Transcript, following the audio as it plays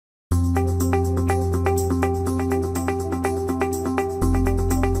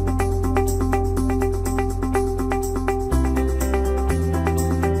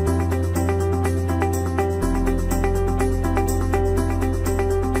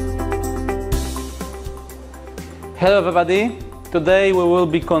Hello everybody, today we will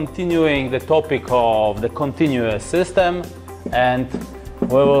be continuing the topic of the continuous system, and we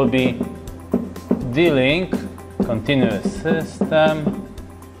will be dealing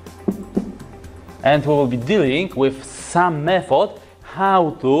with some method how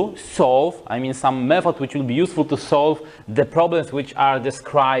to solve, some method which will be useful to solve the problems which are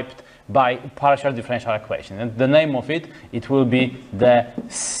described by partial differential equation. And the name of it will be the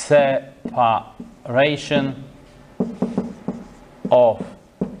separation of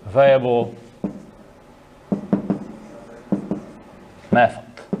variable method.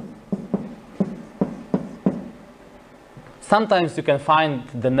 Sometimes you can find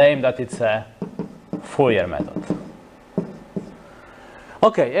the name that it's a Fourier method.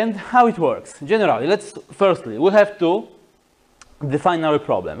 Okay, and how it works? Generally, firstly, we have to define our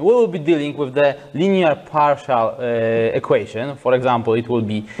problem. We will be dealing with the linear partial equation. For example, it will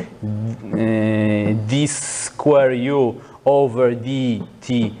be d square u over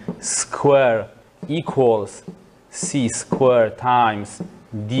dt square equals c square times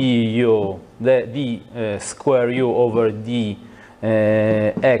du, d square u over d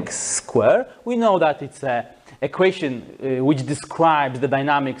x square. We know that it's a equation which describes the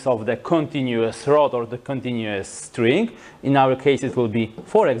dynamics of the continuous rod or the continuous string. In our case, it will be,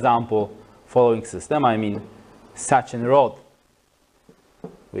 for example, following system. Such a rod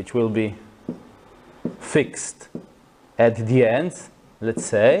which will be fixed at the ends, let's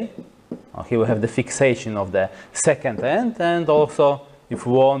say. Here we have the fixation of the second end, and also if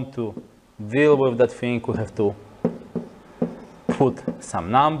we want to deal with that thing, we have to put some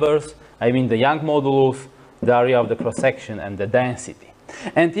numbers. The Young modulus, the area of the cross-section, and the density.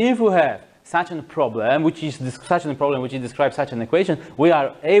 And if we have such a problem, which describes such an equation, we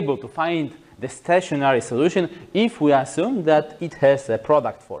are able to find the stationary solution if we assume that it has a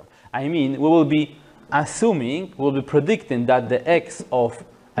product form. We will be predicting that the x of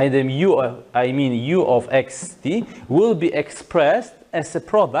u of xt will be expressed as a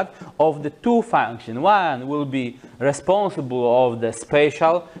product of the two functions. One will be responsible of the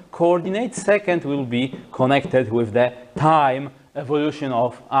spatial coordinates, second will be connected with the time evolution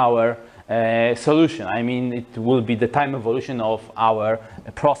of our solution. It will be the time evolution of our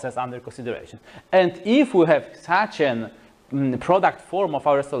process under consideration. And if we have such an product form of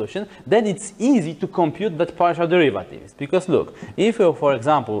our solution, then it's easy to compute that partial derivatives. Because look, if we, for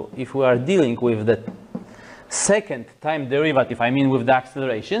example, if we are dealing with the second time derivative, with the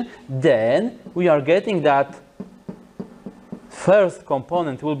acceleration, then we are getting that first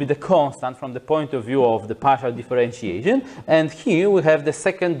component will be the constant from the point of view of the partial differentiation, and here we have the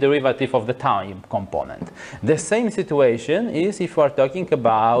second derivative of the time component. The same situation is if we are talking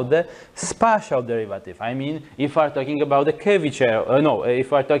about the spatial derivative. If we are talking about the curvature,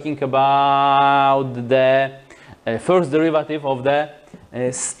 if we are talking about the first derivative of the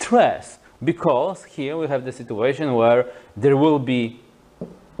stress. Because here we have the situation where there will be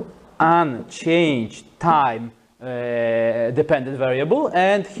unchanged time dependent variable,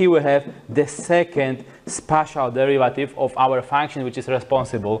 and here we have the second spatial derivative of our function, which is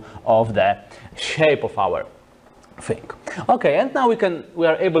responsible of the shape of our thing. Okay, and now we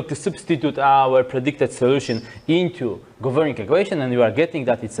are able to substitute our predicted solution into governing equation, and we are getting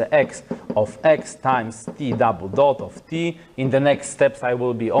that it's a x of x times t double dot of t. In the next steps, I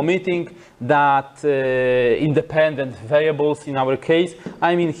will be omitting that independent variables in our case.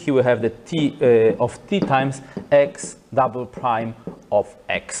 Here we have the t of t times x double prime of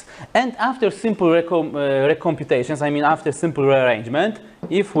x. And after simple recomputations, after simple rearrangement,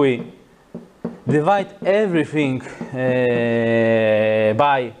 if we divide everything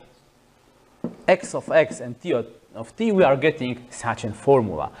by x of x and t of t, we are getting such a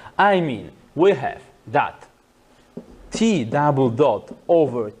formula. We have that t double dot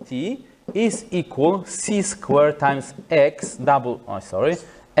over t is equal c squared times x double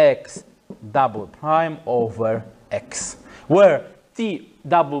prime over x, where t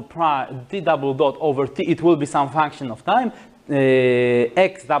double dot over t, it will be some function of time.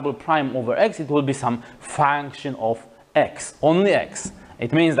 X double prime over x, it will be some function of x, only x.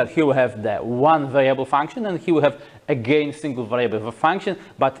 It means that here we have the one variable function, and here we have again single variable function,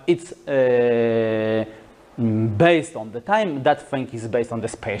 but it's based on the time. That thing is based on the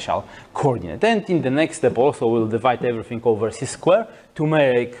spatial coordinate. And in the next step also we'll divide everything over c squared to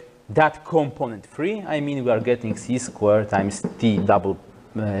make that component free. We are getting c squared times t double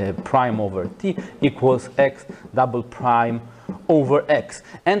prime over t equals x double prime over x.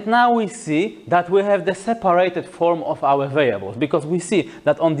 And now we see that we have the separated form of our variables, because we see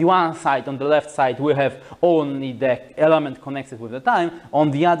that on the one side, on the left side, we have only the element connected with the time.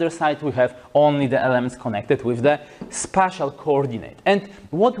 On the other side, we have only the elements connected with the spatial coordinate. And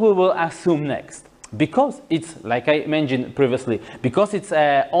what we will assume next, because it's, like I mentioned previously, because it's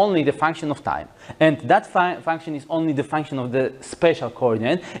only the function of time, and that function is only the function of the spatial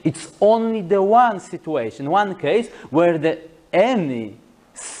coordinate, it's only the one situation, one case, where any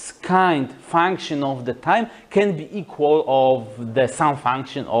kind function of the time can be equal of the some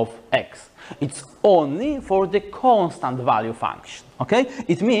function of x. It's only for the constant value function, okay?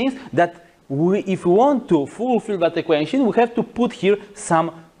 It means that if we want to fulfill that equation, we have to put here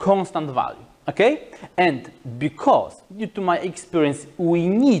some constant value, okay? And because, due to my experience, we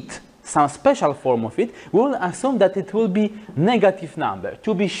need some special form of it, we will assume that it will be negative number.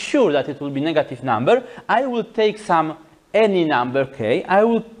 To be sure that it will be negative number, I will take any number k, I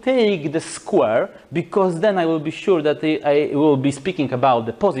will take the square, because then I will be sure that I will be speaking about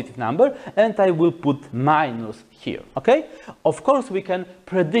the positive number, and I will put minus here, okay? Of course, we can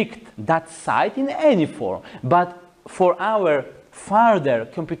predict that side in any form, but for our further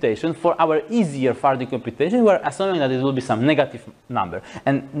computation, for our easier further computation, we are assuming that it will be some negative number.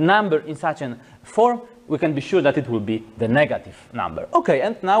 And number in such a form, we can be sure that it will be the negative number. Okay,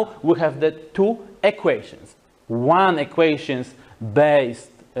 and now we have the two equations. One equation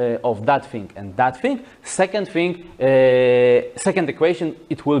based of that thing and that thing. Second equation,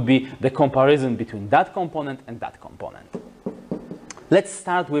 it will be the comparison between that component and that component. Let's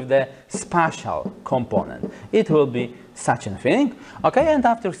start with the spatial component. It will be such a thing, okay? And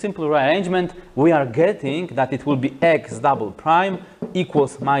after simple rearrangement, we are getting that it will be x double prime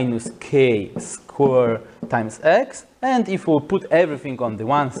equals minus k square times x. And if we put everything on the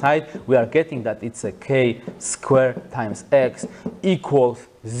one side, we are getting that it's a k square times x equals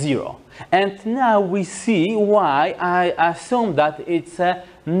 0. And now we see why I assume that it's a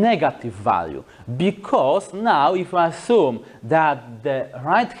negative value. Because now if we assume that the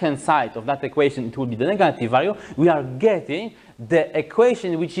right-hand side of that equation, it will be the negative value, we are getting the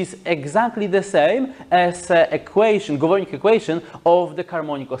equation which is exactly the same as equation, governing equation of the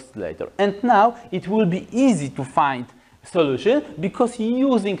harmonic oscillator. And now it will be easy to find solution, because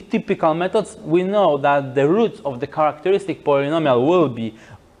using typical methods, we know that the roots of the characteristic polynomial will be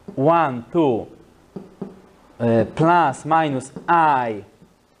 1, 2, plus minus I,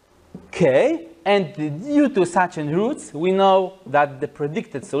 k, and due to such roots, we know that the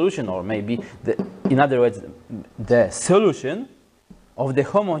predicted solution, or maybe, in other words, the solution of the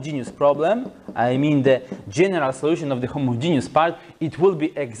homogeneous problem, I mean the general solution of the homogeneous part, it will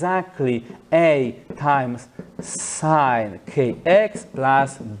be exactly a times sine kx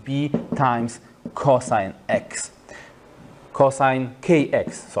plus b times cosine x. Cosine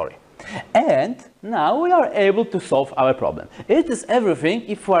kx, sorry. And now we are able to solve our problem. It is everything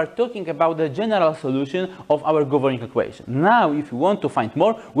if we are talking about the general solution of our governing equation. Now, if we want to find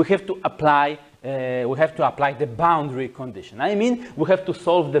more, we have to apply the boundary condition. I mean, we have to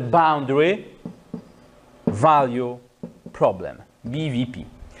solve the boundary value problem, BVP.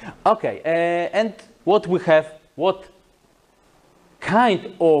 Okay, and what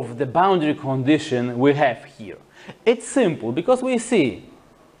kind of the boundary condition we have here? It's simple, because we see,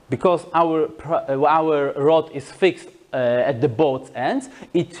 because our rod is fixed at the both ends,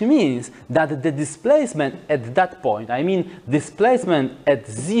 it means that the displacement at that point, I mean displacement at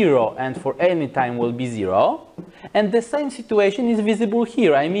 0 and for any time will be 0, and the same situation is visible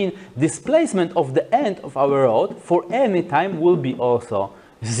here. I mean displacement of the end of our rod for any time will be also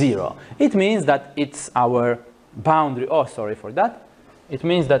 0. It means that it's our boundary, oh sorry for that, it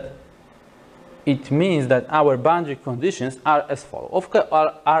means that our boundary conditions are as follows.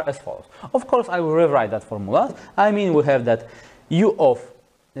 Of course, I will rewrite that formula. I mean, we have that u of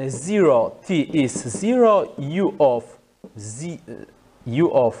 0t is 0, u of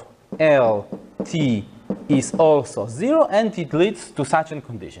lt is also 0, and it leads to such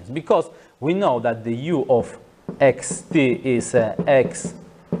conditions. Because we know that the u of xt is x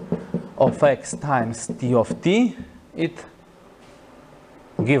of x times t of t, it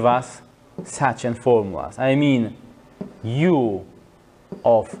gives us such formulas. I mean, u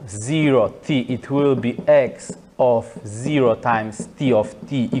of 0t, it will be x of 0 times t of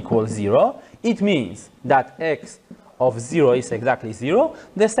t equals 0. It means that x of 0 is exactly 0.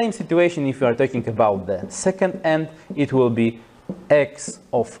 The same situation if you are talking about the second end, it will be x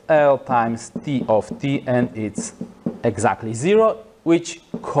of l times t of t, and it's exactly 0, which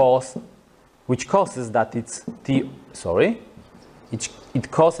causes that it's t, sorry,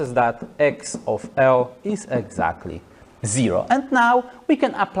 it causes that x of L is exactly 0. And now we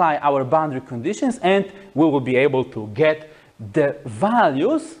can apply our boundary conditions and we will be able to get the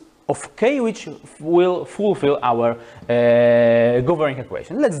values of k which will fulfill our governing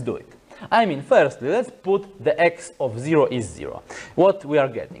equation. Let's do it. I mean, firstly, let's put the x of 0 is 0. What we are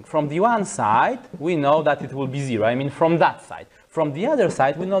getting? From the one side, we know that it will be 0. I mean, from that side. From the other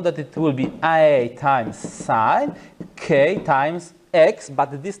side, we know that it will be a times sine k times x,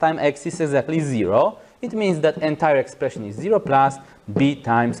 but this time x is exactly 0. It means that entire expression is 0 plus b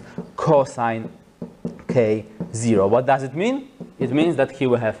times cosine k 0. What does it mean? It means that here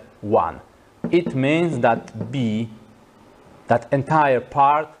we have 1. It means that b, that entire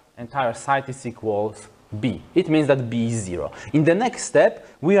side is equals b. It means that b is 0. In the next step,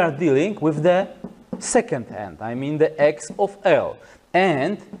 we are dealing with the second end, I mean the x of L.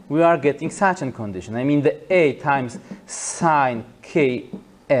 And we are getting such a condition, I mean the a times sine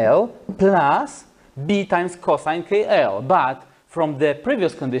kl plus b times cosine kl. But from the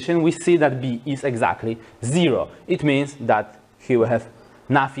previous condition, we see that b is exactly 0. It means that here we have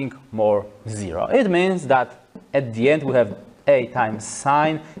nothing more 0. It means that at the end we have a times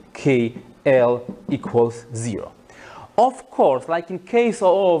sine kl equals 0. Of course, like in case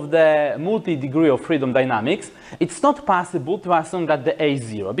of the multi-degree of freedom dynamics, it's not possible to assume that the a is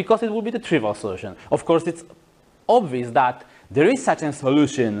 0, because it will be the trivial solution. Of course, it's obvious that there is such a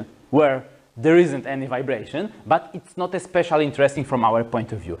solution where there isn't any vibration, but it's not especially interesting from our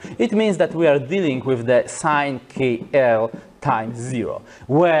point of view. It means that we are dealing with the sine kl times 0.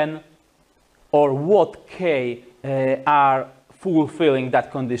 When or what k are fulfilling that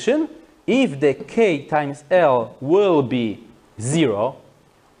condition? If the k times L will be 0,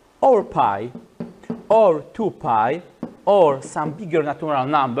 or pi, or 2 pi, or some bigger natural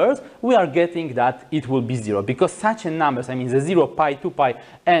numbers, we are getting that it will be 0. Because such numbers, I mean the 0, pi, 2 pi,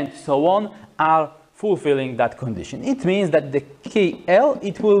 and so on, are fulfilling that condition. It means that the KL,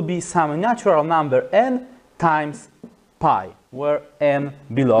 it will be some natural number n times pi, where n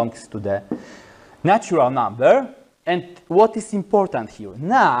belongs to the natural number. And what is important here?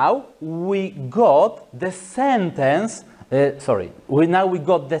 Now we got the sentence, now we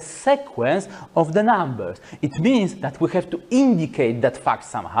got the sequence of the numbers. It means that we have to indicate that fact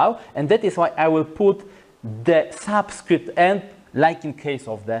somehow, and that is why I will put the subscript n, like in case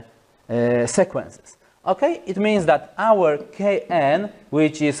of the sequences. Okay, it means that our Kn,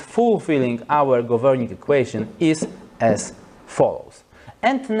 which is fulfilling our governing equation, is as follows.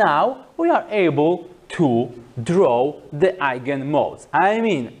 And now we are able to draw the eigenmodes. I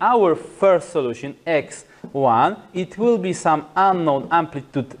mean, our first solution, x1, it will be some unknown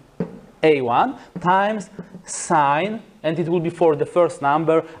amplitude a1 times sine, and it will be for the first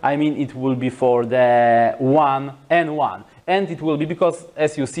number, I mean it will be for the n1. And it will be, because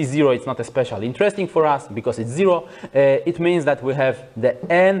as you see 0, it's not especially interesting for us because it's 0. It means that we have the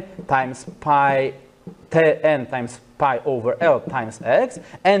n times pi over L times x,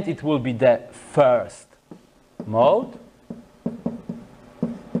 and it will be the first mode.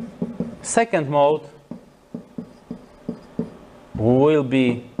 Second mode will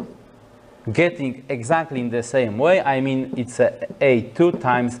be getting exactly in the same way. I mean, it's a2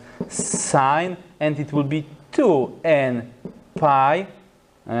 times sine, and it will be 2n pi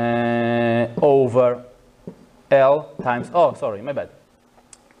over L times, oh, sorry, my bad.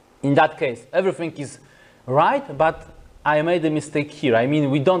 In that case, everything is right, but I made a mistake here. I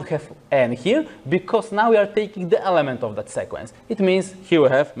mean, we don't have n here, because now we are taking the element of that sequence. It means here we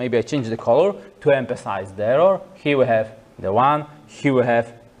have, maybe I change the color to emphasize the error. Here we have the 1, here we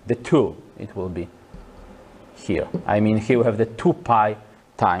have the 2. It will be here. I mean, here we have the 2 pi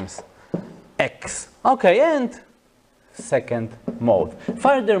times x. Okay, and second mode.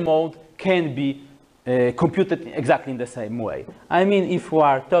 Further mode can be computed exactly in the same way. I mean, if we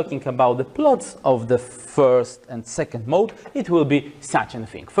are talking about the plots of the first and second mode, it will be such a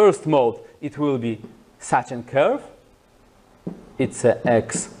thing. First mode, it will be such a curve. It's a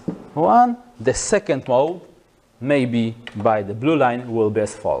x1. The second mode, maybe by the blue line, will be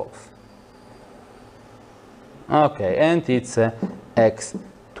as follows. Okay, and it's a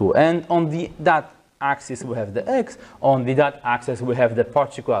x2. And on that axis we have the x, on that axis we have the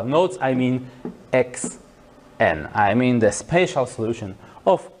particular nodes, I mean xn, I mean the spatial solution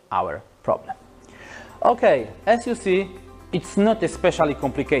of our problem. Okay, as you see, it's not especially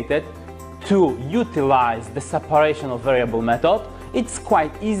complicated to utilize the separation of variable method. It's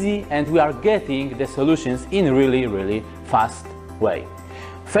quite easy, and we are getting the solutions in really fast way.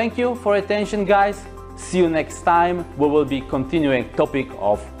 Thank you for attention, guys. See you next time. We will be continuing topic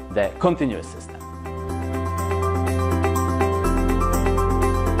of the continuous system.